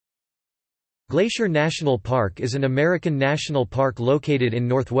Glacier National Park is an American national park located in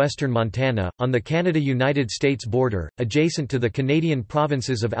northwestern Montana, on the Canada-United States border, adjacent to the Canadian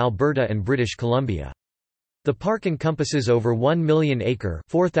provinces of Alberta and British Columbia. The park encompasses over 1 million acre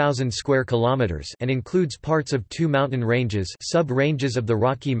 (4,000 square kilometers) and includes parts of 2 mountain ranges, sub-ranges of the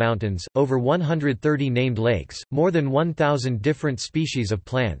Rocky Mountains, over 130 named lakes, more than 1,000 different species of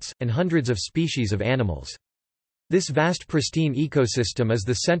plants, and hundreds of species of animals. This vast pristine ecosystem is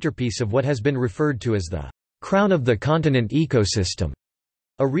the centerpiece of what has been referred to as the crown of the continent ecosystem,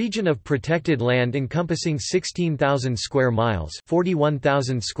 a region of protected land encompassing 16,000 square miles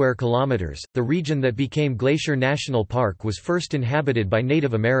 (41,000 square kilometers). The region that became Glacier National Park was first inhabited by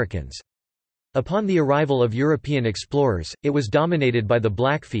Native Americans. Upon the arrival of European explorers, it was dominated by the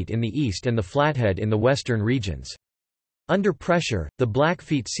Blackfeet in the east and the Flathead in the western regions. Under pressure, the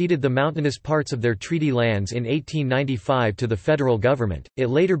Blackfeet ceded the mountainous parts of their treaty lands in 1895 to the federal government. It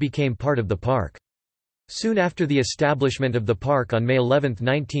later became part of the park. Soon after the establishment of the park on May 11,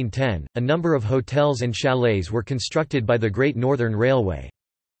 1910, a number of hotels and chalets were constructed by the Great Northern Railway.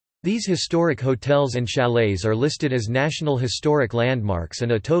 These historic hotels and chalets are listed as National Historic Landmarks,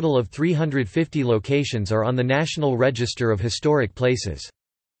 and a total of 350 locations are on the National Register of Historic Places.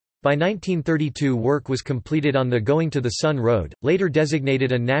 By 1932 work was completed on the Going to the Sun Road, later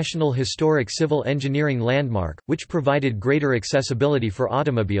designated a National Historic Civil Engineering Landmark, which provided greater accessibility for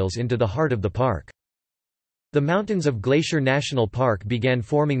automobiles into the heart of the park. The mountains of Glacier National Park began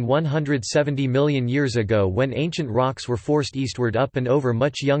forming 170 million years ago when ancient rocks were forced eastward up and over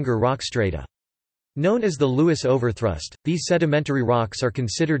much younger rock strata. Known as the Lewis Overthrust, these sedimentary rocks are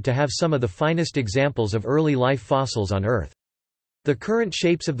considered to have some of the finest examples of early life fossils on Earth. The current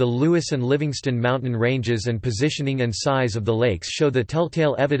shapes of the Lewis and Livingston mountain ranges and positioning and size of the lakes show the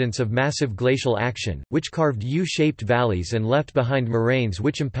telltale evidence of massive glacial action, which carved U-shaped valleys and left behind moraines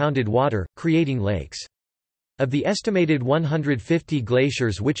which impounded water, creating lakes. Of the estimated 150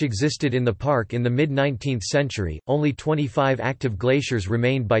 glaciers which existed in the park in the mid-19th century, only 25 active glaciers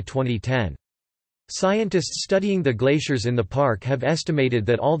remained by 2010. Scientists studying the glaciers in the park have estimated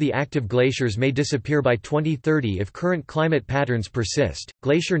that all the active glaciers may disappear by 2030 if current climate patterns persist.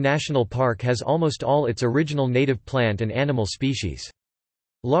 Glacier National Park has almost all its original native plant and animal species.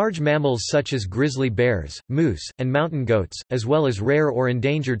 Large mammals such as grizzly bears, moose, and mountain goats, as well as rare or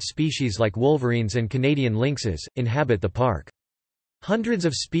endangered species like wolverines and Canadian lynxes, inhabit the park. Hundreds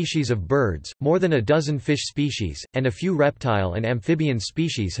of species of birds, more than a dozen fish species, and a few reptile and amphibian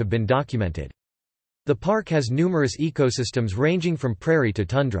species have been documented. The park has numerous ecosystems ranging from prairie to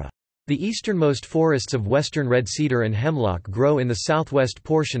tundra. The easternmost forests of western red cedar and hemlock grow in the southwest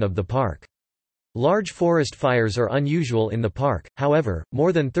portion of the park. Large forest fires are unusual in the park, however,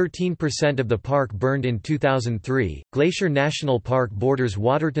 more than 13% of the park burned in 2003. Glacier National Park borders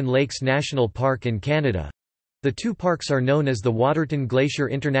Waterton Lakes National Park in Canada. The two parks are known as the Waterton Glacier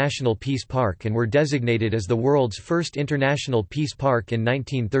International Peace Park and were designated as the world's first international peace park in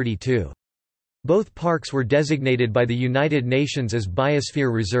 1932. Both parks were designated by the United Nations as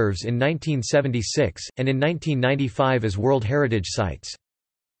Biosphere Reserves in 1976, and in 1995 as World Heritage Sites.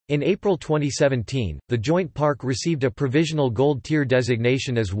 In April 2017, the joint park received a provisional gold tier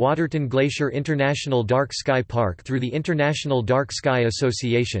designation as Waterton Glacier International Dark Sky Park through the International Dark Sky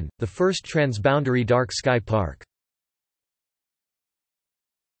Association, the first transboundary dark sky park.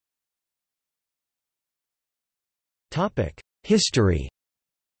 History.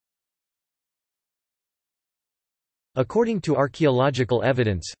 According to archaeological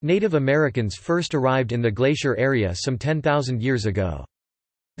evidence, Native Americans first arrived in the glacier area some 10,000 years ago.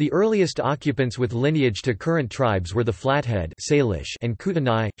 The earliest occupants with lineage to current tribes were the Flathead Salish and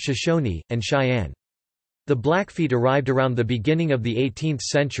Kootenai, Shoshone, and Cheyenne. The Blackfeet arrived around the beginning of the 18th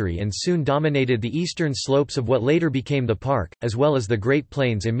century and soon dominated the eastern slopes of what later became the park, as well as the Great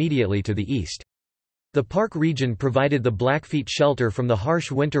Plains immediately to the east. The park region provided the Blackfeet shelter from the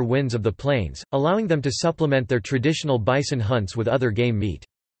harsh winter winds of the plains, allowing them to supplement their traditional bison hunts with other game meat.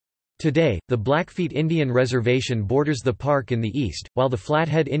 Today, the Blackfeet Indian Reservation borders the park in the east, while the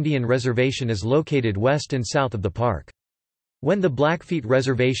Flathead Indian Reservation is located west and south of the park. When the Blackfeet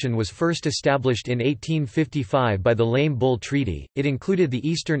Reservation was first established in 1855 by the Lame Bull Treaty, it included the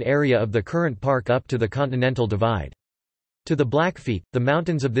eastern area of the current park up to the Continental Divide. To the Blackfeet, the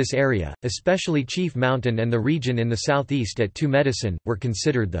mountains of this area, especially Chief Mountain and the region in the southeast at Two Medicine, were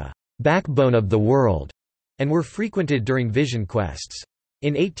considered the backbone of the world, and were frequented during vision quests.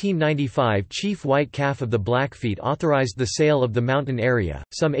 In 1895, Chief White Calf of the Blackfeet authorized the sale of the mountain area,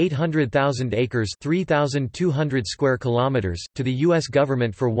 some 800,000 acres (3,200 square kilometers), to the U.S.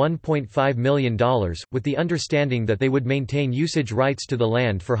 government for $1.5 million, with the understanding that they would maintain usage rights to the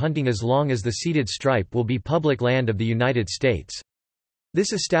land for hunting as long as the ceded stripe will be public land of the United States.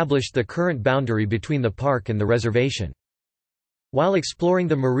 This established the current boundary between the park and the reservation. While exploring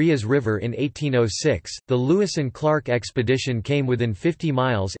the Marias River in 1806, the Lewis and Clark expedition came within 50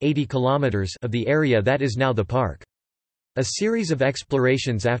 miles (80 kilometers) of the area that is now the park. A series of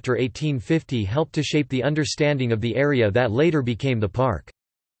explorations after 1850 helped to shape the understanding of the area that later became the park.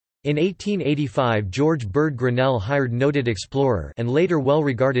 In 1885, George Bird Grinnell hired noted explorer and later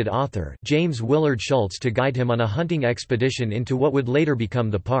well-regarded author James Willard Schultz to guide him on a hunting expedition into what would later become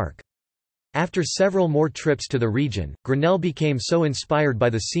the park. After several more trips to the region, Grinnell became so inspired by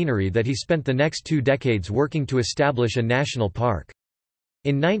the scenery that he spent the next 2 decades working to establish a national park.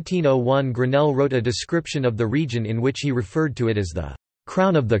 In 1901, Grinnell wrote a description of the region in which he referred to it as the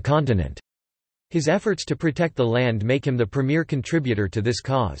crown of the continent. His efforts to protect the land make him the premier contributor to this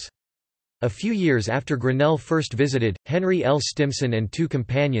cause. A few years after Grinnell first visited, Henry L. Stimson and 2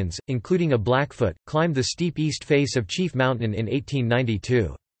 companions, including a Blackfoot, climbed the steep east face of Chief Mountain in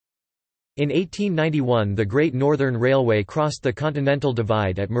 1892. In 1891, the Great Northern Railway crossed the Continental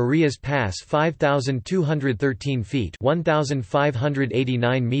Divide at Marias Pass 5,213 feet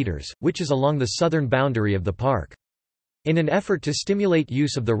 (1,589 meters), which is along the southern boundary of the park. In an effort to stimulate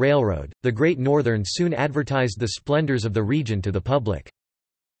use of the railroad, the Great Northern soon advertised the splendors of the region to the public.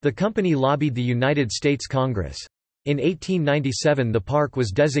 The company lobbied the United States Congress. In 1897, the park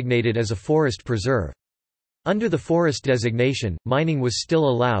was designated as a forest preserve. Under the forest designation, mining was still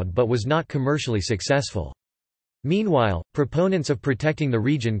allowed but was not commercially successful. Meanwhile, proponents of protecting the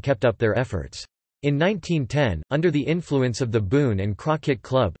region kept up their efforts. In 1910, under the influence of the Boone and Crockett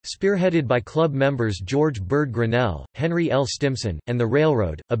Club, spearheaded by club members George Bird Grinnell, Henry L. Stimson, and the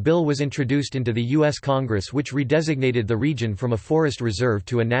railroad, a bill was introduced into the U.S. Congress which redesignated the region from a forest reserve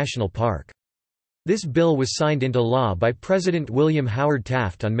to a national park. This bill was signed into law by President William Howard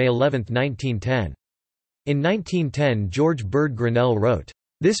Taft on May 11, 1910. In 1910, George Bird Grinnell wrote,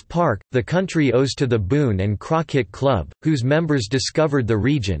 "This park, the country owes to the Boone and Crockett Club, whose members discovered the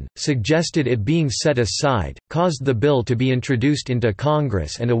region, suggested it being set aside, caused the bill to be introduced into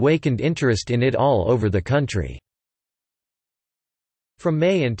Congress and awakened interest in it all over the country." From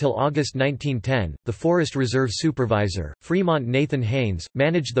May until August 1910, the Forest Reserve Supervisor, Fremont Nathan Haynes,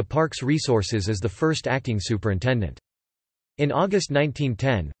 managed the park's resources as the first acting superintendent. In August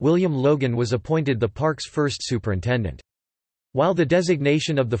 1910, William Logan was appointed the park's first superintendent. While the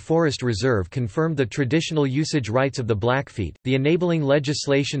designation of the forest reserve confirmed the traditional usage rights of the Blackfeet, the enabling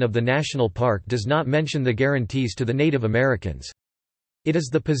legislation of the national park does not mention the guarantees to the Native Americans. It is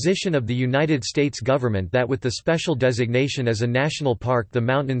the position of the United States government that with the special designation as a national park the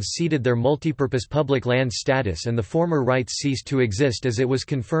mountains ceded their multipurpose public land status and the former rights ceased to exist as it was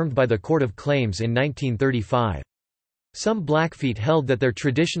confirmed by the Court of Claims in 1935. Some Blackfeet held that their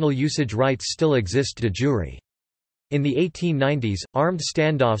traditional usage rights still exist de jure. In the 1890s, armed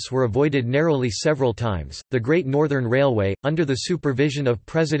standoffs were avoided narrowly several times. The Great Northern Railway, under the supervision of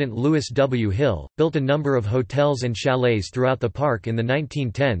President Lewis W. Hill, built a number of hotels and chalets throughout the park in the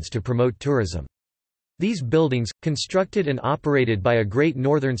 1910s to promote tourism. These buildings, constructed and operated by a Great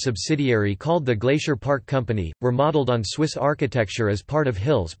Northern subsidiary called the Glacier Park Company, were modeled on Swiss architecture as part of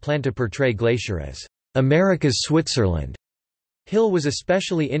Hill's plan to portray Glacier as America's Switzerland. Hill was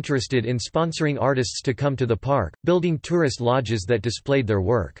especially interested in sponsoring artists to come to the park, building tourist lodges that displayed their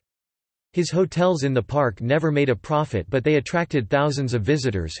work. His hotels in the park never made a profit, but they attracted thousands of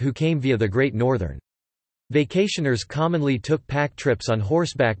visitors who came via the Great Northern. Vacationers commonly took pack trips on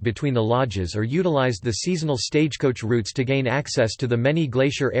horseback between the lodges or utilized the seasonal stagecoach routes to gain access to the many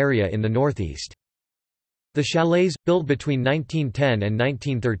glacier area in the northeast. The chalets, built between 1910 and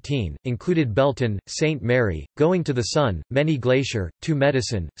 1913, included Belton, St. Mary, Going to the Sun, Many Glacier, Two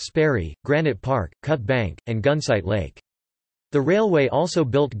Medicine, Sperry, Granite Park, Cut Bank, and Gunsight Lake. The railway also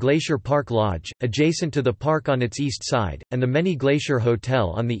built Glacier Park Lodge, adjacent to the park on its east side, and the Many Glacier Hotel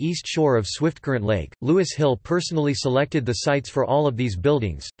on the east shore of Swiftcurrent Lake. Lewis Hill personally selected the sites for all of these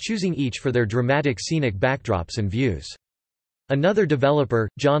buildings, choosing each for their dramatic scenic backdrops and views. Another developer,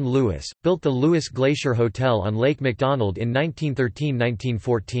 John Lewis, built the Lewis Glacier Hotel on Lake McDonald in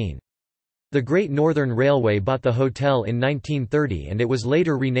 1913–1914. The Great Northern Railway bought the hotel in 1930 and it was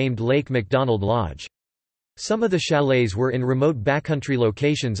later renamed Lake McDonald Lodge. Some of the chalets were in remote backcountry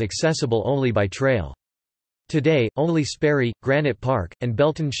locations accessible only by trail. Today, only Sperry, Granite Park, and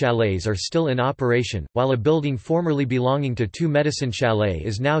Belton chalets are still in operation, while a building formerly belonging to Two Medicine Chalet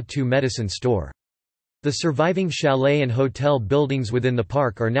is now Two Medicine Store. The surviving chalet and hotel buildings within the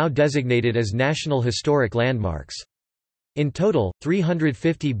park are now designated as National Historic Landmarks. In total,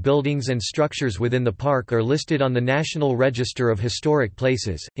 350 buildings and structures within the park are listed on the National Register of Historic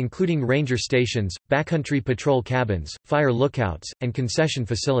Places, including ranger stations, backcountry patrol cabins, fire lookouts, and concession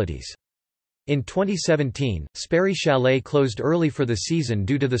facilities. In 2017, Sperry Chalet closed early for the season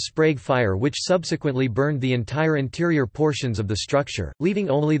due to the Sprague fire, which subsequently burned the entire interior portions of the structure, leaving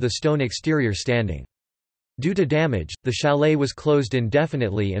only the stone exterior standing. Due to damage, the chalet was closed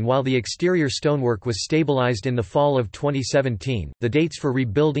indefinitely, and while the exterior stonework was stabilized in the fall of 2017, the dates for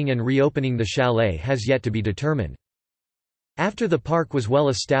rebuilding and reopening the chalet has yet to be determined. After the park was well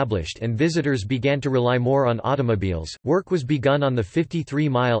established and visitors began to rely more on automobiles, work was begun on the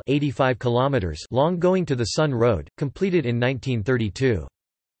 53-mile (85 kilometers) long Going to the Sun Road, completed in 1932.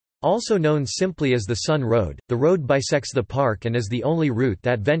 Also known simply as the Sun Road, the road bisects the park and is the only route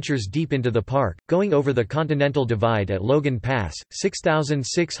that ventures deep into the park, going over the Continental Divide at Logan Pass,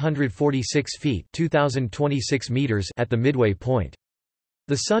 6,646 feet (2,026 meters) at the midway point.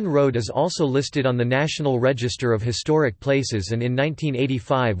 The Sun Road is also listed on the National Register of Historic Places and in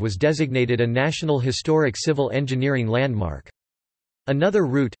 1985 was designated a National Historic Civil Engineering Landmark. Another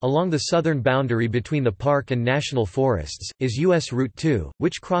route, along the southern boundary between the park and national forests, is U.S. Route 2,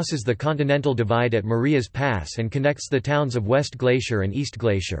 which crosses the Continental Divide at Marias Pass and connects the towns of West Glacier and East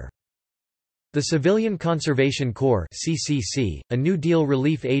Glacier. The Civilian Conservation Corps (CCC), a New Deal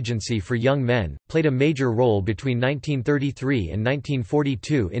relief agency for young men, played a major role between 1933 and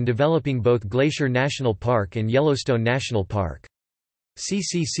 1942 in developing both Glacier National Park and Yellowstone National Park.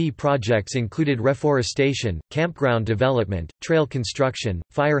 CCC projects included reforestation, campground development, trail construction,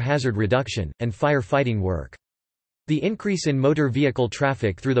 fire hazard reduction, and fire-fighting work. The increase in motor vehicle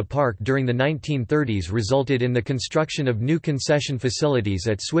traffic through the park during the 1930s resulted in the construction of new concession facilities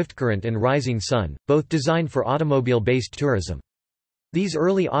at Swiftcurrent and Rising Sun, both designed for automobile-based tourism. These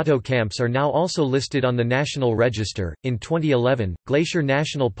early auto camps are now also listed on the National Register. In 2011, Glacier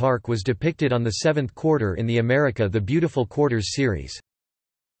National Park was depicted on the seventh quarter in the America the Beautiful Quarters series.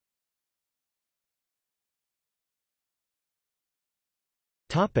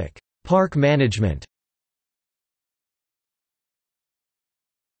 Park management.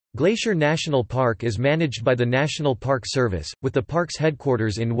 Glacier National Park is managed by the National Park Service, with the park's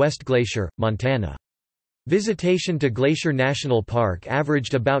headquarters in West Glacier, Montana. Visitation to Glacier National Park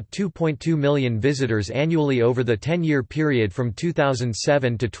averaged about 2.2 million visitors annually over the 10-year period from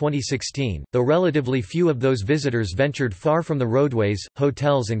 2007 to 2016, though relatively few of those visitors ventured far from the roadways,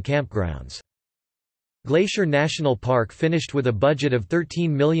 hotels and campgrounds. Glacier National Park finished with a budget of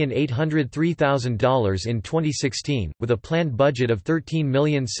 $13,803,000 in 2016, with a planned budget of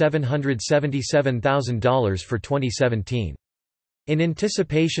 $13,777,000 for 2017. In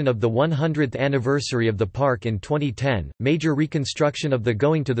anticipation of the 100th anniversary of the park in 2010, major reconstruction of the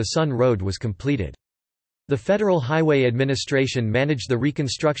Going to the Sun Road was completed. The Federal Highway Administration managed the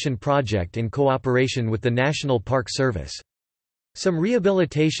reconstruction project in cooperation with the National Park Service. Some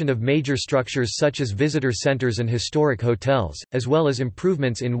rehabilitation of major structures such as visitor centers and historic hotels, as well as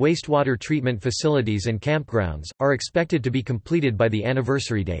improvements in wastewater treatment facilities and campgrounds, are expected to be completed by the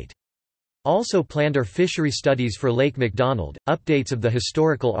anniversary date. Also planned are fishery studies for Lake McDonald, updates of the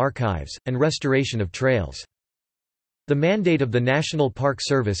historical archives, and restoration of trails. The mandate of the National Park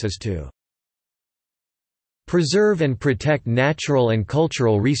Service is to preserve and protect natural and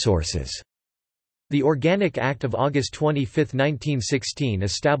cultural resources. The Organic Act of August 25, 1916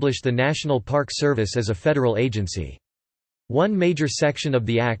 established the National Park Service as a federal agency. One major section of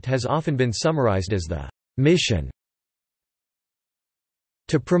the Act has often been summarized as the mission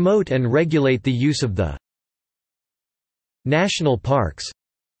to promote and regulate the use of the national parks,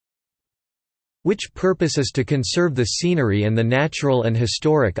 which purpose is to conserve the scenery and the natural and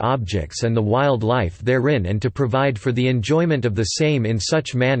historic objects and the wildlife therein and to provide for the enjoyment of the same in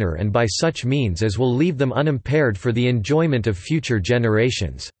such manner and by such means as will leave them unimpaired for the enjoyment of future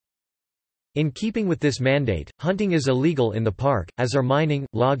generations." In keeping with this mandate, hunting is illegal in the park, as are mining,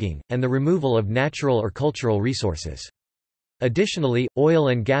 logging, and the removal of natural or cultural resources. Additionally, oil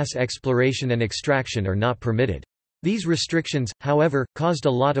and gas exploration and extraction are not permitted. These restrictions, however, caused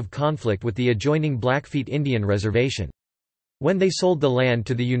a lot of conflict with the adjoining Blackfeet Indian Reservation. When they sold the land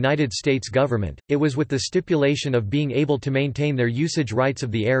to the United States government, it was with the stipulation of being able to maintain their usage rights of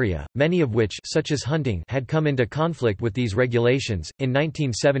the area, many of which, such as hunting, had come into conflict with these regulations. In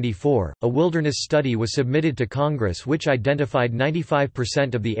 1974, a wilderness study was submitted to Congress which identified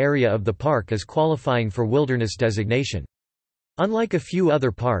 95% of the area of the park as qualifying for wilderness designation. Unlike a few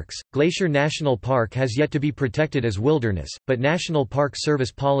other parks, Glacier National Park has yet to be protected as wilderness, but National Park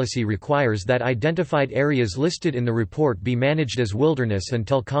Service policy requires that identified areas listed in the report be managed as wilderness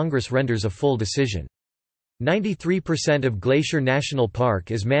until Congress renders a full decision. 93% of Glacier National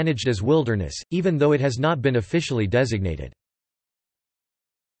Park is managed as wilderness, even though it has not been officially designated.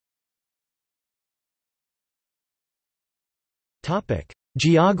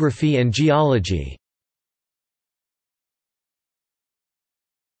 Geography and geology.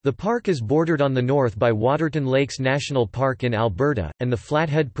 The park is bordered on the north by Waterton Lakes National Park in Alberta, and the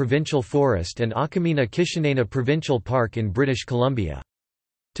Flathead Provincial Forest and Akamina-Kishinena Provincial Park in British Columbia.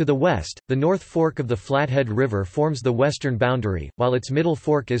 To the west, the North Fork of the Flathead River forms the western boundary, while its middle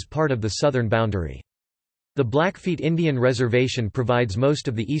fork is part of the southern boundary. The Blackfeet Indian Reservation provides most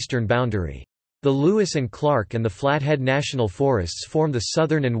of the eastern boundary. The Lewis and Clark and the Flathead National Forests form the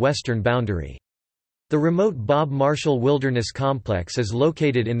southern and western boundary. The remote Bob Marshall Wilderness Complex is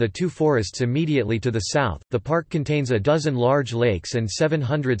located in the two forests immediately to the south. The park contains a dozen large lakes and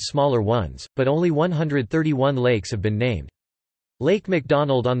 700 smaller ones, but only 131 lakes have been named. Lake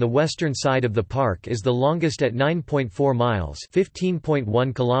McDonald on the western side of the park is the longest at 9.4 miles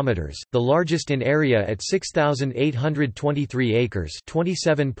 (15.1 kilometers), the largest in area at 6,823 acres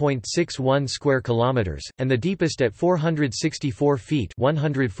 (27.61 square kilometers), and the deepest at 464 feet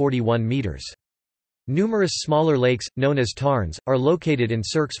 (141 meters). Numerous smaller lakes, known as tarns, are located in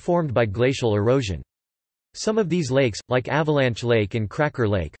cirques formed by glacial erosion. Some of these lakes, like Avalanche Lake and Cracker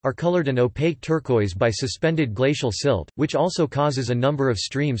Lake, are colored an opaque turquoise by suspended glacial silt, which also causes a number of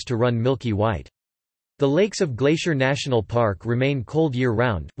streams to run milky white. The lakes of Glacier National Park remain cold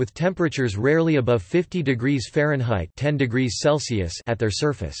year-round, with temperatures rarely above 50 degrees Fahrenheit (10 degrees Celsius) at their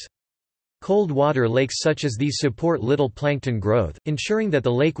surface. Cold water lakes such as these support little plankton growth, ensuring that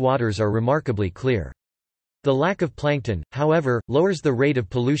the lake waters are remarkably clear. The lack of plankton, however, lowers the rate of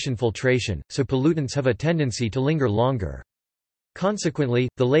pollution filtration, so pollutants have a tendency to linger longer. Consequently,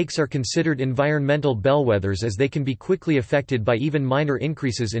 the lakes are considered environmental bellwethers as they can be quickly affected by even minor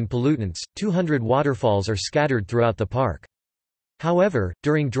increases in pollutants. 200 waterfalls are scattered throughout the park. However,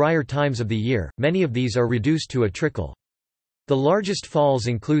 during drier times of the year, many of these are reduced to a trickle. The largest falls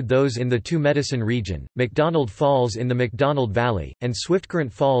include those in the Two Medicine region, McDonald Falls in the McDonald Valley, and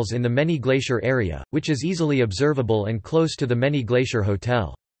Swiftcurrent Falls in the Many Glacier area, which is easily observable and close to the Many Glacier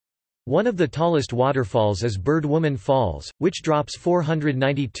Hotel. One of the tallest waterfalls is Birdwoman Falls, which drops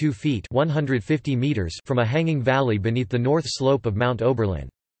 492 feet (150 meters) from a hanging valley beneath the north slope of Mount Oberlin.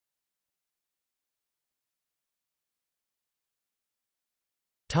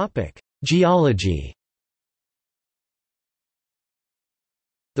 Geology.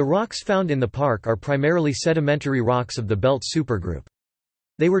 The rocks found in the park are primarily sedimentary rocks of the Belt supergroup.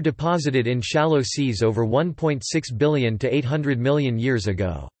 They were deposited in shallow seas over 1.6 billion to 800 million years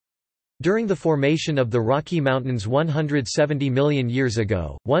ago. During the formation of the Rocky Mountains 170 million years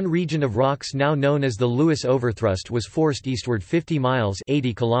ago, one region of rocks now known as the Lewis Overthrust was forced eastward 50 miles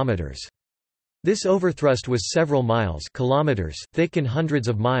 80 kilometers. This overthrust was several miles kilometers thick and hundreds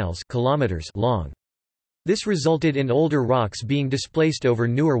of miles kilometers long. This resulted in older rocks being displaced over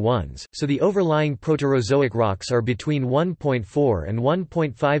newer ones, so the overlying Proterozoic rocks are between 1.4 and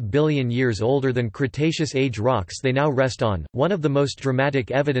 1.5 billion years older than Cretaceous age rocks they now rest on. One of the most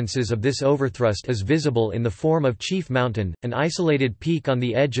dramatic evidences of this overthrust is visible in the form of Chief Mountain, an isolated peak on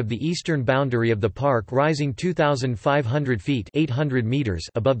the edge of the eastern boundary of the park rising 2,500 feet (800 meters)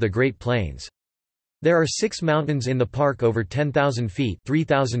 above the Great Plains. There are 6 mountains in the park over 10,000 feet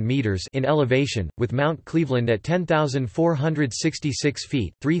 (3,000 meters) in elevation, with Mount Cleveland at 10,466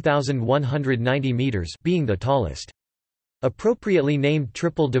 feet (3,190 meters) being the tallest. Appropriately named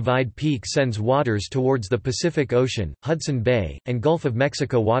Triple Divide Peak sends waters towards the Pacific Ocean, Hudson Bay, and Gulf of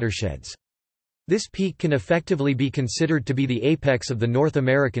Mexico watersheds. This peak can effectively be considered to be the apex of the North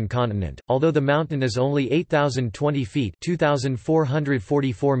American continent, although the mountain is only 8,020 feet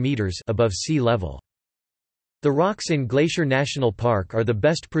 (2,444 meters) above sea level. The rocks in Glacier National Park are the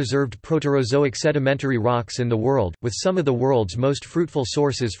best preserved Proterozoic sedimentary rocks in the world, with some of the world's most fruitful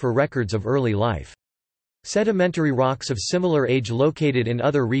sources for records of early life. Sedimentary rocks of similar age located in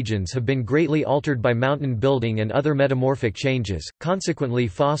other regions have been greatly altered by mountain building and other metamorphic changes, consequently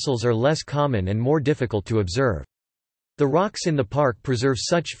fossils are less common and more difficult to observe. The rocks in the park preserve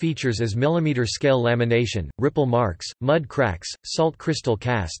such features as millimeter-scale lamination, ripple marks, mud cracks, salt crystal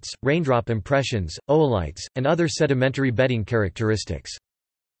casts, raindrop impressions, oolites, and other sedimentary bedding characteristics.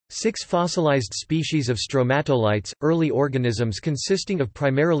 6 fossilized species of stromatolites, early organisms consisting of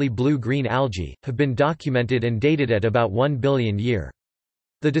primarily blue-green algae, have been documented and dated at about 1 billion year.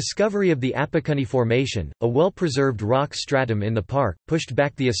 The discovery of the Apicuni Formation, a well-preserved rock stratum in the park, pushed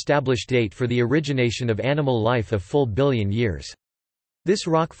back the established date for the origination of animal life a full billion years. This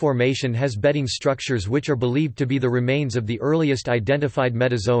rock formation has bedding structures which are believed to be the remains of the earliest identified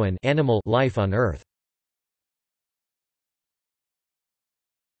metazoan animal life on Earth.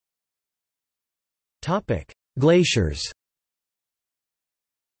 Glaciers.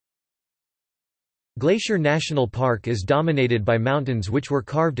 Glacier National Park is dominated by mountains which were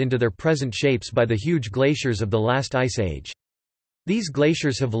carved into their present shapes by the huge glaciers of the last ice age. These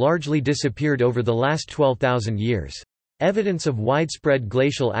glaciers have largely disappeared over the last 12,000 years. Evidence of widespread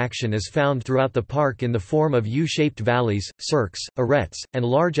glacial action is found throughout the park in the form of U-shaped valleys, cirques, arêtes, and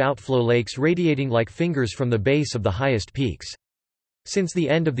large outflow lakes radiating like fingers from the base of the highest peaks. Since the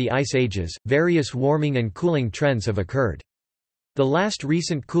end of the ice ages, various warming and cooling trends have occurred. The last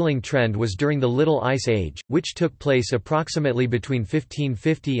recent cooling trend was during the Little Ice Age, which took place approximately between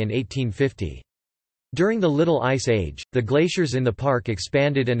 1550 and 1850. During the Little Ice Age, the glaciers in the park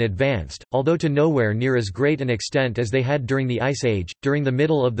expanded and advanced, although to nowhere near as great an extent as they had during the Ice Age. During the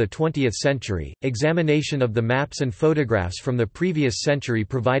middle of the 20th century, examination of the maps and photographs from the previous century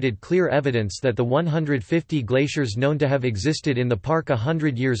provided clear evidence that the 150 glaciers known to have existed in the park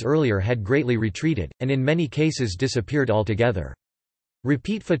 100 years earlier had greatly retreated, and in many cases disappeared altogether.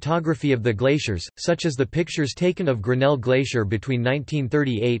 Repeat photography of the glaciers, such as the pictures taken of Grinnell Glacier between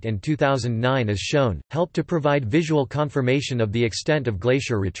 1938 and 2009 as shown, help to provide visual confirmation of the extent of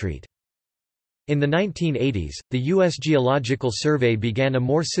glacier retreat. In the 1980s, the U.S. Geological Survey began a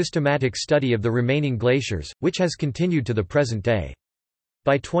more systematic study of the remaining glaciers, which has continued to the present day.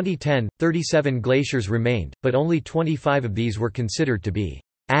 By 2010, 37 glaciers remained, but only 25 of these were considered to be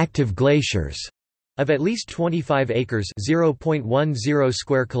active glaciers of at least 25 acres (0.10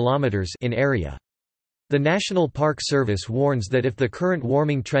 square kilometers) in area. The National Park Service warns that if the current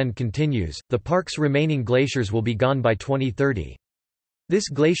warming trend continues, the park's remaining glaciers will be gone by 2030. This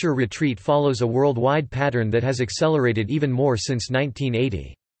glacier retreat follows a worldwide pattern that has accelerated even more since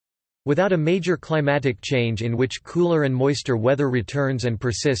 1980. Without a major climatic change in which cooler and moister weather returns and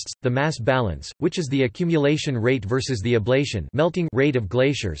persists, the mass balance, which is the accumulation rate versus the ablation melting rate of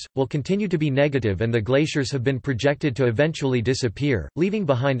glaciers, will continue to be negative, and the glaciers have been projected to eventually disappear, leaving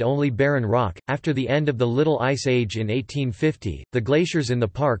behind only barren rock. After the end of the Little Ice Age in 1850, the glaciers in the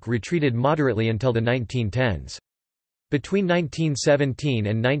park retreated moderately until the 1910s. Between 1917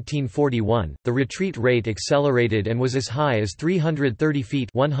 and 1941, the retreat rate accelerated and was as high as 330 feet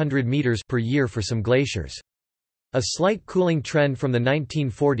 100 meters per year for some glaciers. A slight cooling trend from the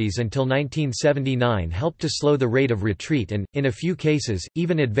 1940s until 1979 helped to slow the rate of retreat and, in a few cases,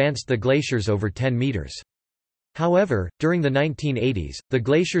 even advanced the glaciers over 10 meters. However, during the 1980s, the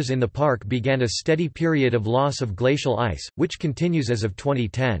glaciers in the park began a steady period of loss of glacial ice, which continues as of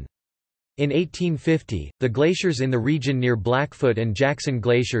 2010. In 1850, the glaciers in the region near Blackfoot and Jackson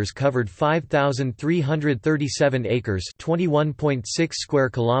Glaciers covered 5,337 acres (21.6 square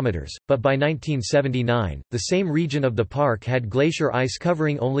kilometers), but by 1979, the same region of the park had glacier ice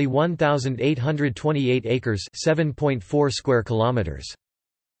covering only 1,828 acres (7.4 square kilometers).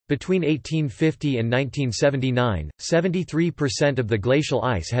 Between 1850 and 1979, 73% of the glacial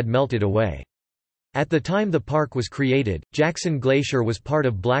ice had melted away. At the time the park was created, Jackson Glacier was part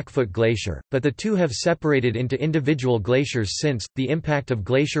of Blackfoot Glacier, but the two have separated into individual glaciers since. The impact of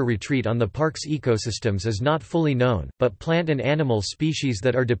glacier retreat on the park's ecosystems is not fully known, but plant and animal species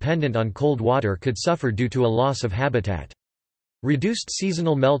that are dependent on cold water could suffer due to a loss of habitat. Reduced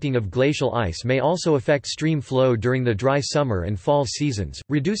seasonal melting of glacial ice may also affect stream flow during the dry summer and fall seasons,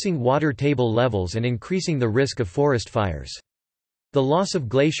 reducing water table levels and increasing the risk of forest fires. The loss of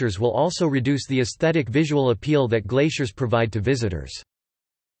glaciers will also reduce the aesthetic visual appeal that glaciers provide to visitors.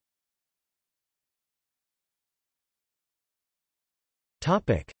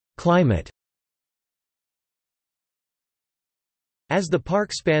 Climate. As the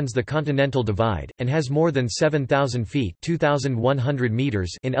park spans the Continental Divide, and has more than 7,000 feet (2,100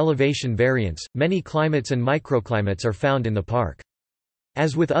 meters) in elevation variance, many climates and microclimates are found in the park.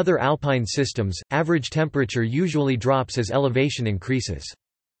 As with other alpine systems, average temperature usually drops as elevation increases.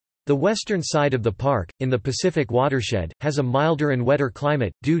 The western side of the park, in the Pacific watershed, has a milder and wetter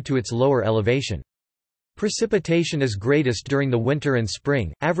climate, due to its lower elevation. Precipitation is greatest during the winter and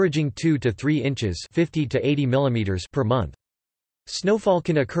spring, averaging 2 to 3 inches 50 to 80 millimeters per month. Snowfall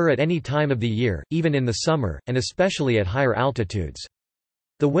can occur at any time of the year, even in the summer, and especially at higher altitudes.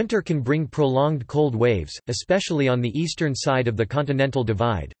 The winter can bring prolonged cold waves, especially on the eastern side of the Continental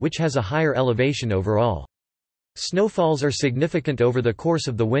Divide, which has a higher elevation overall. Snowfalls are significant over the course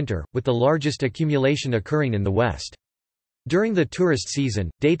of the winter, with the largest accumulation occurring in the west. During the tourist season,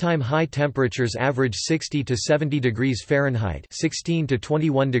 daytime high temperatures average 60 to 70 degrees Fahrenheit (16 to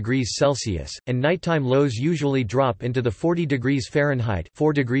 21 degrees Celsius), and nighttime lows usually drop into the 40 degrees Fahrenheit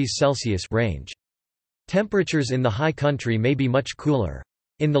 (4 degrees Celsius) range. Temperatures in the high country may be much cooler.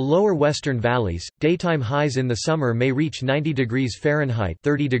 In the lower western valleys, daytime highs in the summer may reach 90 degrees Fahrenheit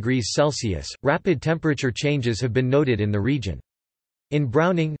 (30 degrees Celsius). Rapid temperature changes have been noted in the region. In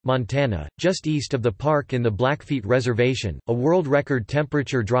Browning, Montana, just east of the park in the Blackfeet Reservation, a world record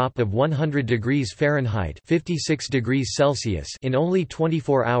temperature drop of 100 degrees Fahrenheit (56 degrees Celsius) in only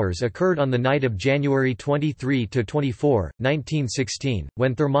 24 hours occurred on the night of January 23 to 24, 1916,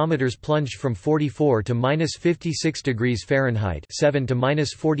 when thermometers plunged from 44 to -56 degrees Fahrenheit (7 to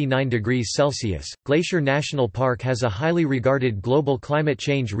 -49 degrees Celsius). Glacier National Park has a highly regarded global climate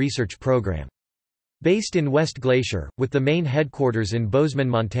change research program. Based in West Glacier, with the main headquarters in Bozeman,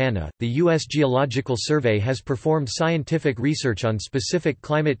 Montana, the U.S. Geological Survey has performed scientific research on specific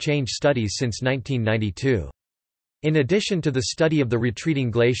climate change studies since 1992. In addition to the study of the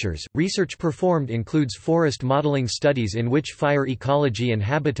retreating glaciers, research performed includes forest modeling studies in which fire ecology and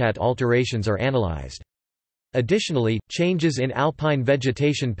habitat alterations are analyzed. Additionally, changes in alpine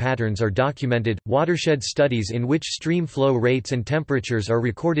vegetation patterns are documented, watershed studies in which stream flow rates and temperatures are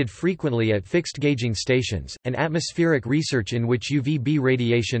recorded frequently at fixed gauging stations, and atmospheric research in which UVB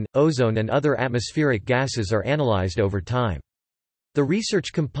radiation, ozone and other atmospheric gases are analyzed over time. The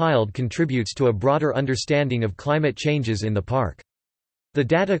research compiled contributes to a broader understanding of climate changes in the park. The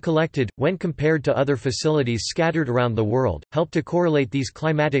data collected, when compared to other facilities scattered around the world, help to correlate these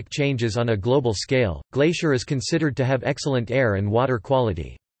climatic changes on a global scale. Glacier is considered to have excellent air and water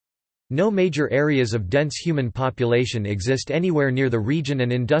quality. No major areas of dense human population exist anywhere near the region,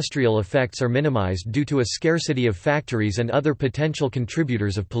 and industrial effects are minimized due to a scarcity of factories and other potential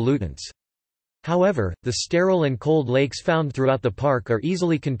contributors of pollutants. However, the sterile and cold lakes found throughout the park are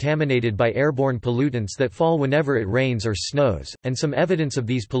easily contaminated by airborne pollutants that fall whenever it rains or snows, and some evidence of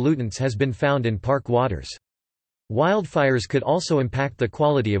these pollutants has been found in park waters. Wildfires could also impact the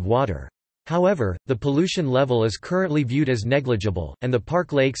quality of water. However, the pollution level is currently viewed as negligible, and the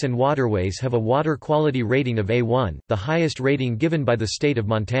park lakes and waterways have a water quality rating of A1, the highest rating given by the state of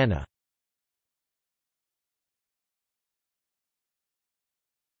Montana.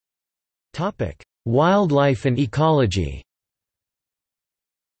 Wildlife and ecology.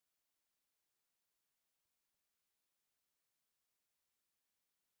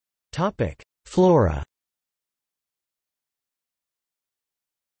 Flora.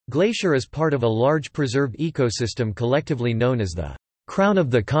 Glacier is part of a large preserved ecosystem collectively known as the crown of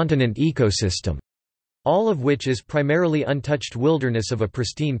the continent ecosystem, all of which is primarily untouched wilderness of a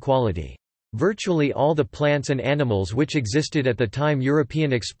pristine quality. Virtually all the plants and animals which existed at the time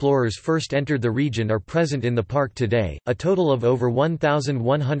European explorers first entered the region are present in the park today. A total of over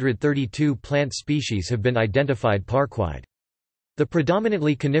 1,132 plant species have been identified parkwide. The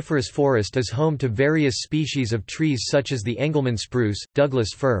predominantly coniferous forest is home to various species of trees such as the Engelmann spruce, Douglas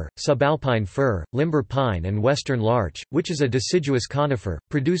fir, subalpine fir, limber pine and western larch, which is a deciduous conifer,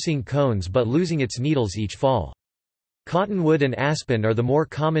 producing cones but losing its needles each fall. Cottonwood and aspen are the more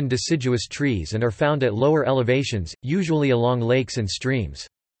common deciduous trees and are found at lower elevations, usually along lakes and streams.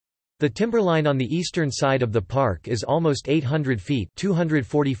 The timberline on the eastern side of the park is almost 800 feet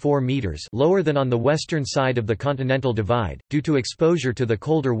 (244 meters) lower than on the western side of the Continental Divide, due to exposure to the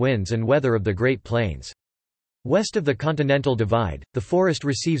colder winds and weather of the Great Plains. West of the Continental Divide, the forest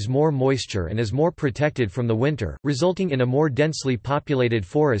receives more moisture and is more protected from the winter, resulting in a more densely populated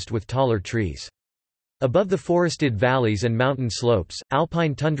forest with taller trees. Above the forested valleys and mountain slopes,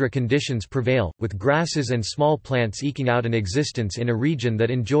 alpine tundra conditions prevail, with grasses and small plants eking out an existence in a region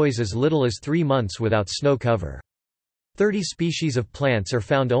that enjoys as little as 3 months without snow cover. 30 species of plants are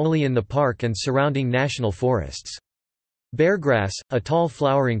found only in the park and surrounding national forests. Beargrass, a tall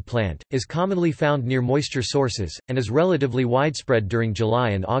flowering plant, is commonly found near moisture sources, and is relatively widespread during July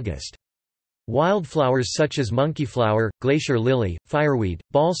and August. Wildflowers such as monkeyflower, glacier lily, fireweed,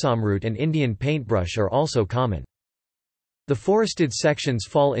 balsamroot and Indian paintbrush are also common. The forested sections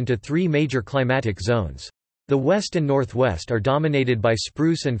fall into 3 major climatic zones. The west and northwest are dominated by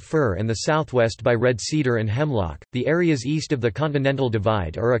spruce and fir and the southwest by red cedar and hemlock. The areas east of the Continental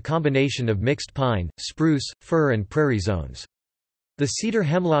Divide are a combination of mixed pine, spruce, fir and prairie zones. The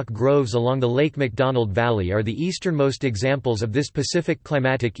cedar-hemlock groves along the Lake McDonald Valley are the easternmost examples of this Pacific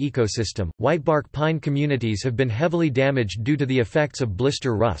climatic ecosystem. Whitebark pine communities have been heavily damaged due to the effects of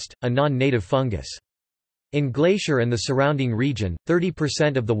blister rust, a non-native fungus. In Glacier and the surrounding region,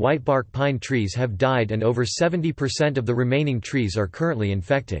 30% of the whitebark pine trees have died and over 70% of the remaining trees are currently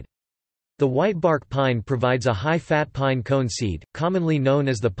infected. The whitebark pine provides a high-fat pine cone seed, commonly known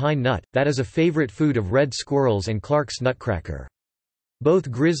as the pine nut, that is a favorite food of red squirrels and Clark's nutcracker.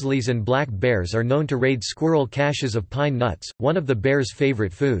 Both grizzlies and black bears are known to raid squirrel caches of pine nuts, one of the bear's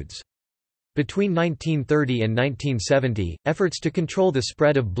favorite foods. Between 1930 and 1970, efforts to control the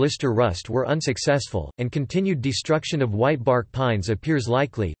spread of blister rust were unsuccessful, and continued destruction of whitebark pines appears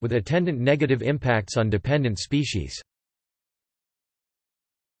likely, with attendant negative impacts on dependent species.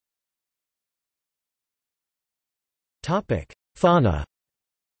 Fauna.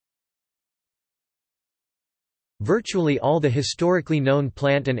 Virtually all the historically known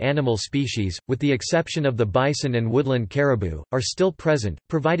plant and animal species, with the exception of the bison and woodland caribou, are still present,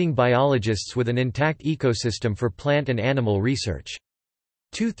 providing biologists with an intact ecosystem for plant and animal research.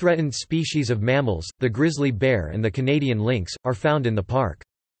 Two threatened species of mammals, the grizzly bear and the Canadian lynx, are found in the park.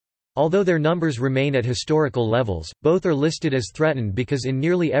 Although their numbers remain at historical levels, both are listed as threatened because in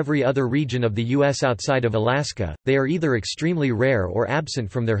nearly every other region of the U.S. outside of Alaska, they are either extremely rare or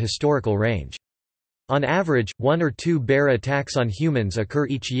absent from their historical range. On average, 1 or 2 bear attacks on humans occur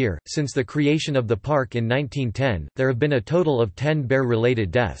each year. Since the creation of the park in 1910, there have been a total of 10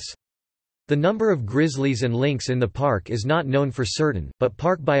 bear-related deaths. The number of grizzlies and lynx in the park is not known for certain, but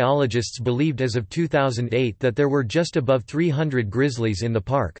park biologists believed as of 2008 that there were just above 300 grizzlies in the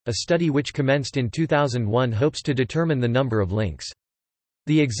park. A study which commenced in 2001 hopes to determine the number of lynx.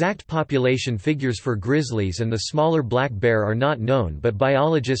 The exact population figures for grizzlies and the smaller black bear are not known, but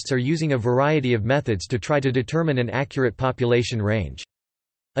biologists are using a variety of methods to try to determine an accurate population range.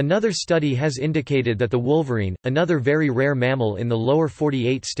 Another study has indicated that the wolverine, another very rare mammal in the lower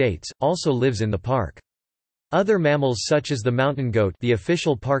 48 states, also lives in the park. Other mammals such as the mountain goat, the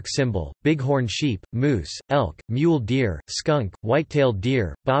official park symbol, bighorn sheep, moose, elk, mule deer, skunk, white-tailed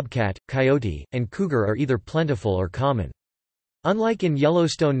deer, bobcat, coyote, and cougar are either plentiful or common. Unlike in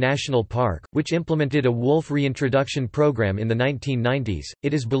Yellowstone National Park, which implemented a wolf reintroduction program in the 1990s,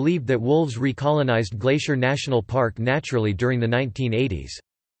 it is believed that wolves recolonized Glacier National Park naturally during the 1980s.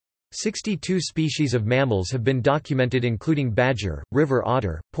 62 species of mammals have been documented including badger, river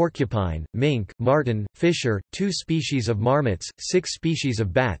otter, porcupine, mink, marten, fisher, 2 species of marmots, 6 species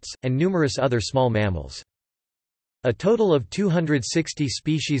of bats, and numerous other small mammals. A total of 260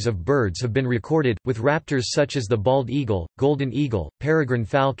 species of birds have been recorded, with raptors such as the bald eagle, golden eagle, peregrine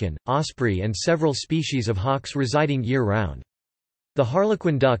falcon, osprey and several species of hawks residing year-round. The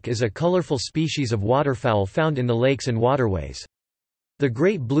harlequin duck is a colorful species of waterfowl found in the lakes and waterways. The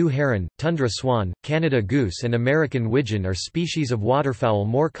great blue heron, tundra swan, Canada goose and American widgeon are species of waterfowl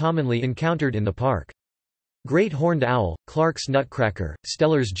more commonly encountered in the park. Great horned owl, Clark's nutcracker,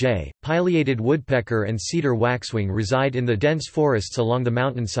 Steller's jay, pileated woodpecker and cedar waxwing reside in the dense forests along the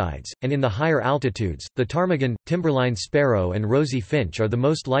mountainsides, and in the higher altitudes, the ptarmigan, timberline sparrow and rosy finch are the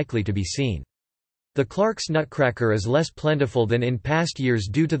most likely to be seen. The Clark's nutcracker is less plentiful than in past years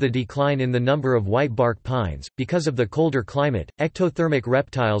due to the decline in the number of whitebark pines. Because of the colder climate, ectothermic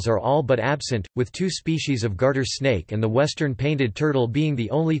reptiles are all but absent, with 2 species of garter snake and the western painted turtle being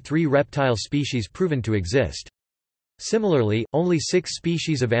the only 3 reptile species proven to exist. Similarly, only 6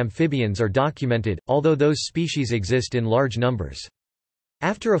 species of amphibians are documented, although those species exist in large numbers.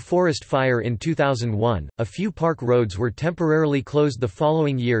 After a forest fire in 2001, a few park roads were temporarily closed the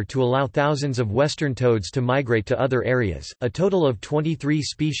following year to allow thousands of western toads to migrate to other areas. A total of 23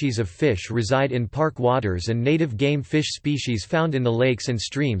 species of fish reside in park waters, and native game fish species found in the lakes and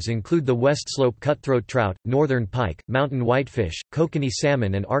streams include the West Slope cutthroat trout, northern pike, mountain whitefish, kokanee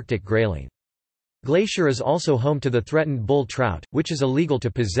salmon, and Arctic grayling. Glacier is also home to the threatened bull trout, which is illegal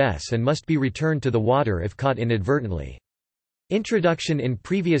to possess and must be returned to the water if caught inadvertently. Introduction in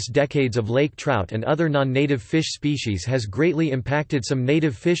previous decades of lake trout and other non-native fish species has greatly impacted some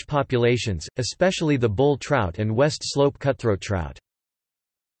native fish populations, especially the bull trout and West Slope cutthroat trout.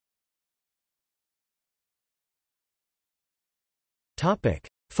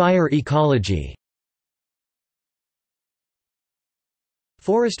 Fire ecology.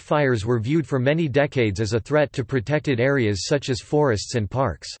 Forest fires were viewed for many decades as a threat to protected areas such as forests and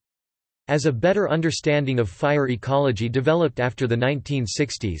parks. As a better understanding of fire ecology developed after the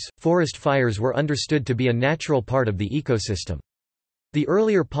 1960s, forest fires were understood to be a natural part of the ecosystem. The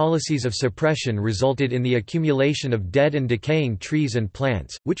earlier policies of suppression resulted in the accumulation of dead and decaying trees and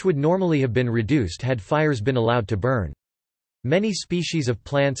plants, which would normally have been reduced had fires been allowed to burn. Many species of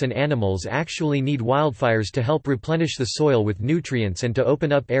plants and animals actually need wildfires to help replenish the soil with nutrients and to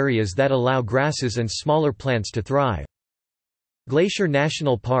open up areas that allow grasses and smaller plants to thrive. Glacier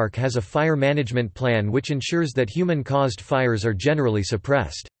National Park has a fire management plan which ensures that human-caused fires are generally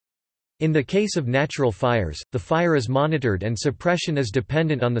suppressed. In the case of natural fires, the fire is monitored and suppression is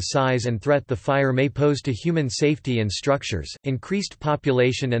dependent on the size and threat the fire may pose to human safety and structures. Increased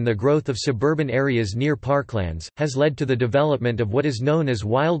population and the growth of suburban areas near parklands has led to the development of what is known as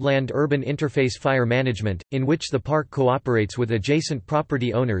wildland-urban interface fire management, in which the park cooperates with adjacent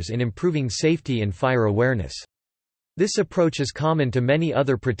property owners in improving safety and fire awareness. This approach is common to many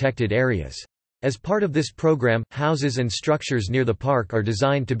other protected areas. As part of this program, houses and structures near the park are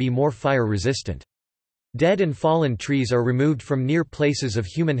designed to be more fire-resistant. Dead and fallen trees are removed from near places of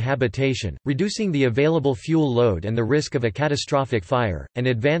human habitation, reducing the available fuel load and the risk of a catastrophic fire, and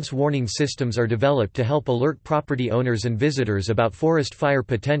advance warning systems are developed to help alert property owners and visitors about forest fire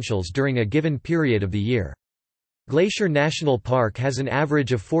potentials during a given period of the year. Glacier National Park has an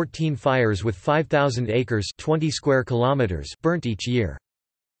average of 14 fires with 5,000 acres 20 square kilometers burnt each year.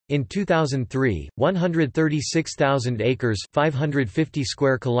 In 2003, 136,000 acres 550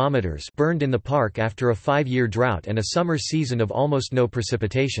 square kilometers burned in the park after a 5-year drought and a summer season of almost no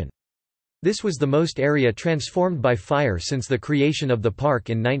precipitation. This was the most area transformed by fire since the creation of the park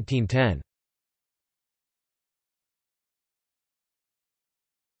in 1910.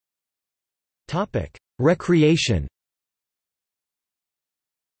 Recreation.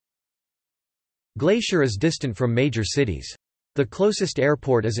 Glacier is distant from major cities. The closest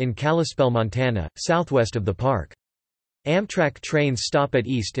airport is in Kalispell, Montana, southwest of the park. Amtrak trains stop at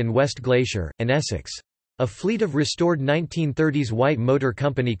East and West Glacier, and Essex. A fleet of restored 1930s White Motor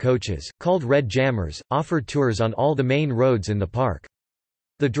Company coaches, called Red Jammers, offer tours on all the main roads in the park.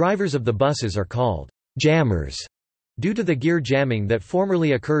 The drivers of the buses are called jammers, due to the gear jamming that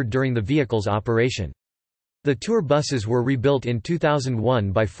formerly occurred during the vehicle's operation. The tour buses were rebuilt in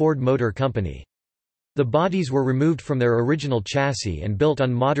 2001 by Ford Motor Company. The bodies were removed from their original chassis and built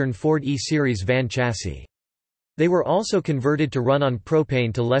on modern Ford E-Series van chassis. They were also converted to run on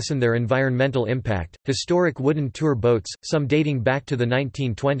propane to lessen their environmental impact. Historic wooden tour boats, some dating back to the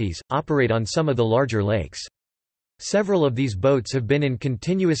 1920s, operate on some of the larger lakes. Several of these boats have been in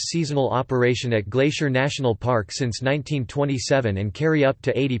continuous seasonal operation at Glacier National Park since 1927 and carry up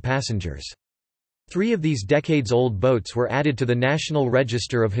to 80 passengers. 3 of these decades-old boats were added to the National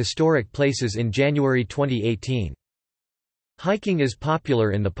Register of Historic Places in January 2018. Hiking is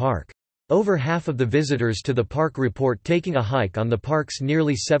popular in the park. Over half of the visitors to the park report taking a hike on the park's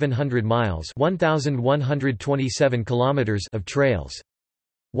nearly 700 miles (1,127 kilometers) of trails.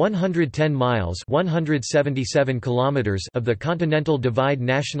 110 miles (177 kilometers) of the Continental Divide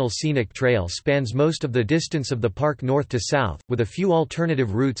National Scenic Trail spans most of the distance of the park north to south, with a few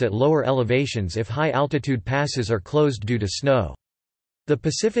alternative routes at lower elevations if high-altitude passes are closed due to snow. The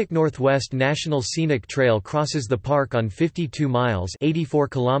Pacific Northwest National Scenic Trail crosses the park on 52 miles (84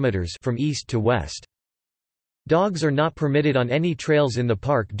 kilometers) from east to west. Dogs are not permitted on any trails in the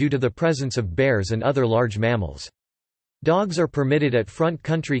park due to the presence of bears and other large mammals. Dogs are permitted at front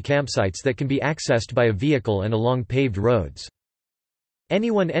country campsites that can be accessed by a vehicle and along paved roads.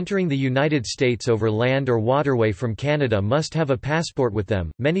 Anyone entering the United States over land or waterway from Canada must have a passport with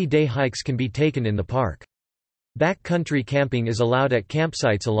them. Many day hikes can be taken in the park. Backcountry camping is allowed at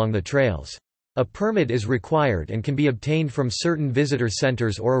campsites along the trails. A permit is required and can be obtained from certain visitor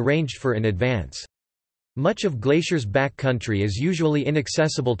centers or arranged for in advance. Much of Glacier's backcountry is usually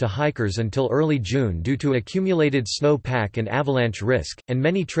inaccessible to hikers until early June due to accumulated snow pack and avalanche risk, and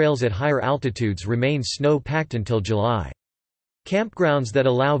many trails at higher altitudes remain snow-packed until July. Campgrounds that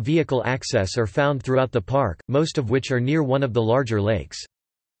allow vehicle access are found throughout the park, most of which are near one of the larger lakes.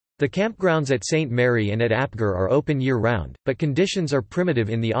 The campgrounds at St. Mary and at Apgar are open year-round, but conditions are primitive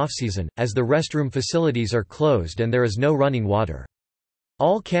in the off-season, as the restroom facilities are closed and there is no running water.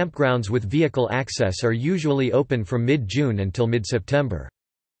 All campgrounds with vehicle access are usually open from mid-June until mid-September.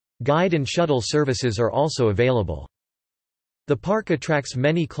 Guide and shuttle services are also available. The park attracts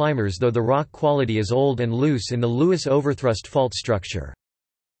many climbers, though the rock quality is old and loose in the Lewis Overthrust fault structure.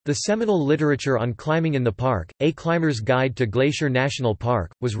 The seminal literature on climbing in the park, A Climber's Guide to Glacier National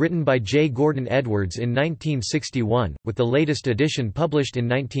Park, was written by J. Gordon Edwards in 1961, with the latest edition published in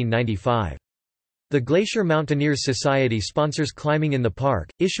 1995. The Glacier Mountaineers Society sponsors climbing in the park,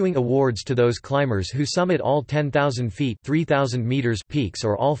 issuing awards to those climbers who summit all 10,000 feet (3,000 meters) peaks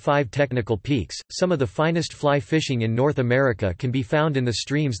or all 5 technical peaks. Some of the finest fly fishing in North America can be found in the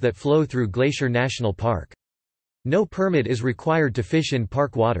streams that flow through Glacier National Park. No permit is required to fish in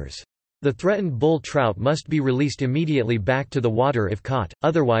park waters. The threatened bull trout must be released immediately back to the water if caught,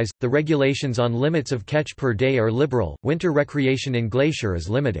 otherwise, the regulations on limits of catch per day are liberal. Winter recreation in Glacier is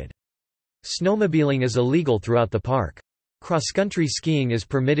limited. Snowmobiling is illegal throughout the park. Cross-country skiing is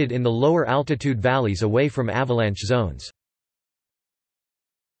permitted in the lower altitude valleys away from avalanche zones.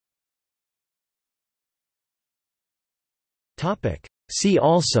 See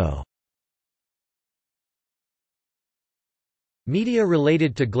also: Media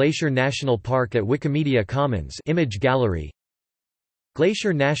related to Glacier National Park at Wikimedia Commons image gallery,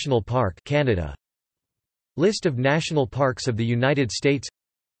 Glacier National Park, Canada, List of national parks of the United States,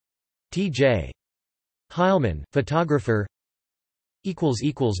 T.J. Heilman, photographer.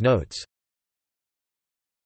 Notes